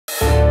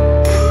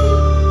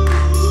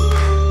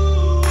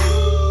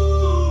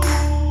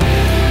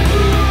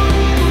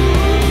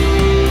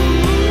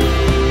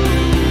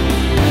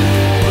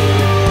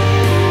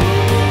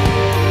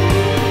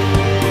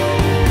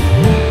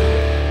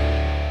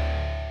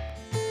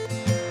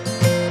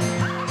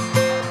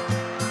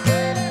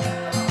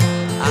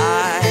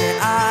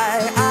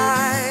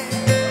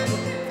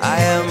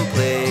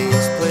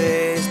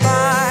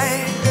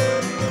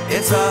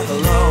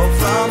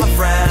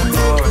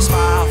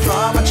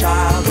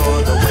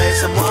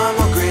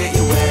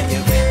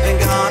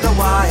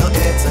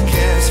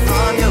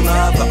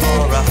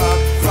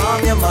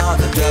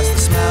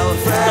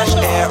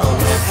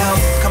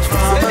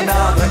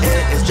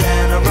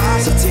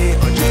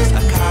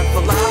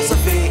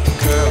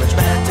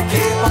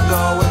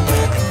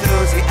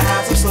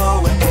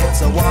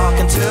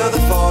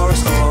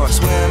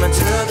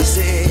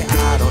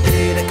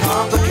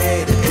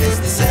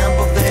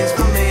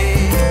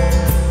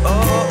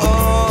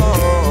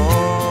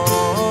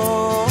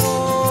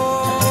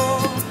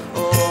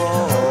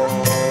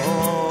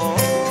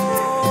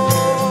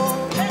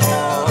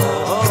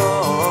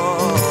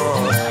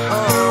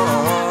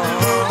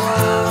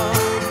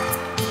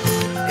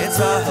It's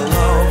a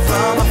hello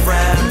from a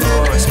friend,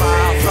 or a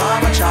smile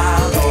from a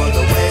child, or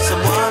the way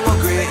someone will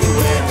greet you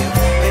when you've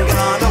been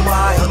gone a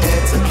while.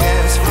 It's a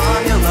kiss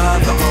from your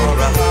lover,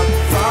 or a hug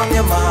from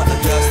your mother,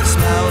 just the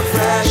smell of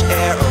fresh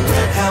air, or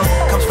when help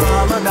comes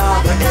from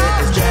another. It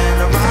is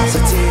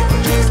generosity,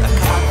 or just a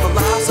kind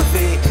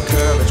philosophy,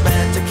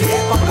 encouragement to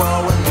keep on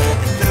going when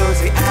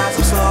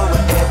enthusiasm slow.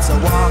 It's a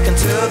walk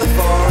into the